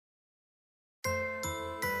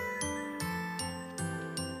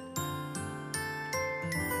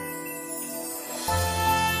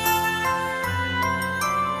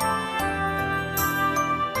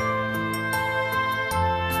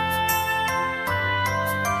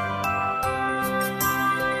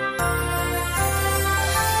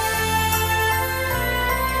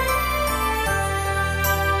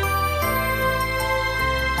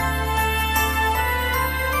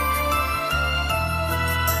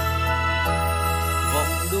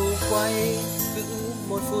quay, cứ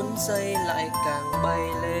một phút giây lại càng bay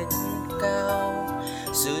lên cao.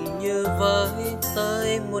 Dường như với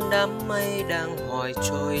tới muôn đám mây đang hoài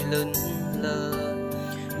trôi lững lờ.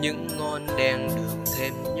 Những ngọn đèn đường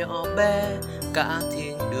thêm nhỏ bé, cả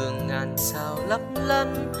thiên đường ngàn sao lấp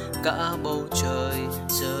lánh. Cả bầu trời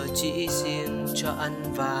giờ chỉ riêng cho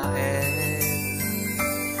anh và em.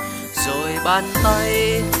 Rồi bàn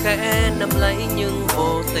tay khẽ nắm lấy nhưng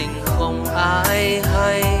vô tình không ai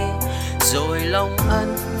hay. Rồi lòng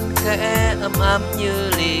anh khẽ ấm áp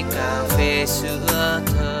như ly cà phê sữa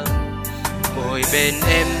thơm. Ngồi bên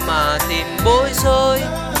em mà tìm bối rối,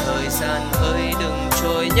 thời gian ơi đừng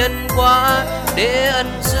trôi nhân quá. Để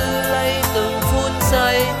anh giữ lấy từng phút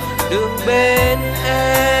giây đường bên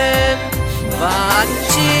em. Và anh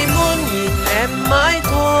chỉ muốn nhìn em mãi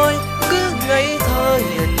thôi, cứ ngây thơ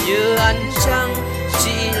hiền như ánh trăng.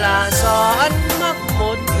 Chỉ là do anh mắc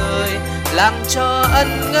một người làm cho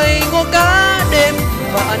anh ngây ngô cả đêm.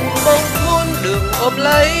 Và anh bỗng muốn được ôm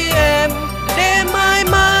lấy em, để mãi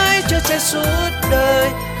mãi cho trái suốt đời.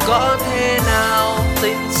 Có thể nào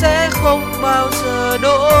tình sẽ không bao giờ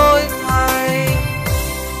đổi thay.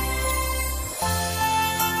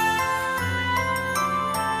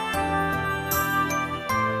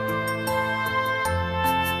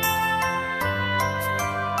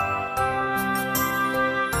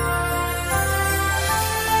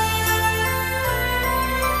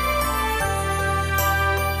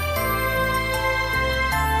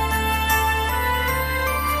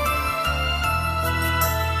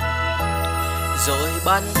 Rồi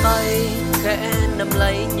bàn tay khẽ nắm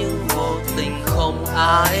lấy nhưng vô tình không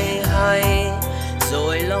ai hay.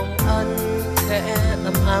 Rồi lòng anh khẽ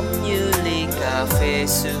ấm áp như ly cà phê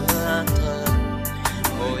sữa thơm.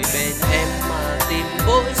 Ngồi bên em mà tìm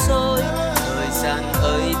bối rối, thời gian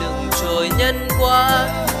ơi đừng trôi nhân quá.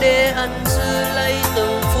 Để anh giữ lấy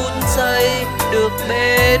từng phút giây được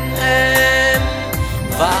bên em.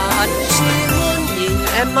 Và anh chỉ muốn nhìn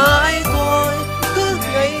em mãi thôi, cứ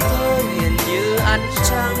ngây thơ hiền như ánh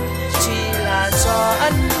trăng. Chỉ là do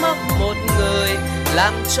anh mắc một người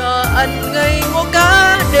làm cho anh ngây ngô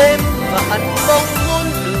cả đêm. Và anh mong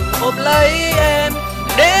muốn được ôm lấy em,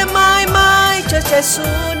 để mãi mãi cho trái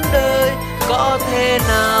suốt đời. Có thể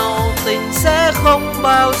nào tình sẽ không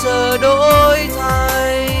bao giờ đổi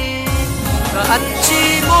thay. Và anh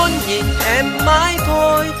chỉ muốn nhìn em mãi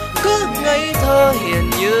thôi, cứ ngây thơ hiền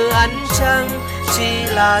như ánh trăng. Chỉ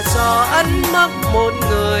là do anh mắc một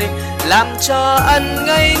người làm cho anh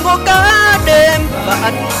ngây ngô cả đêm. Và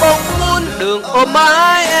anh mong muốn được ôm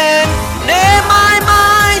mãi em, để mãi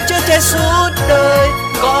mãi cho trái suốt đời.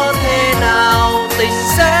 Có thể nào tình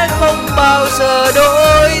sẽ không bao giờ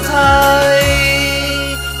đổi thay.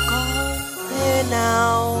 Có thể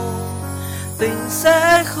nào tình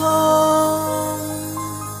sẽ không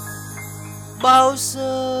bao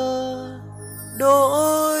giờ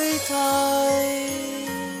đổi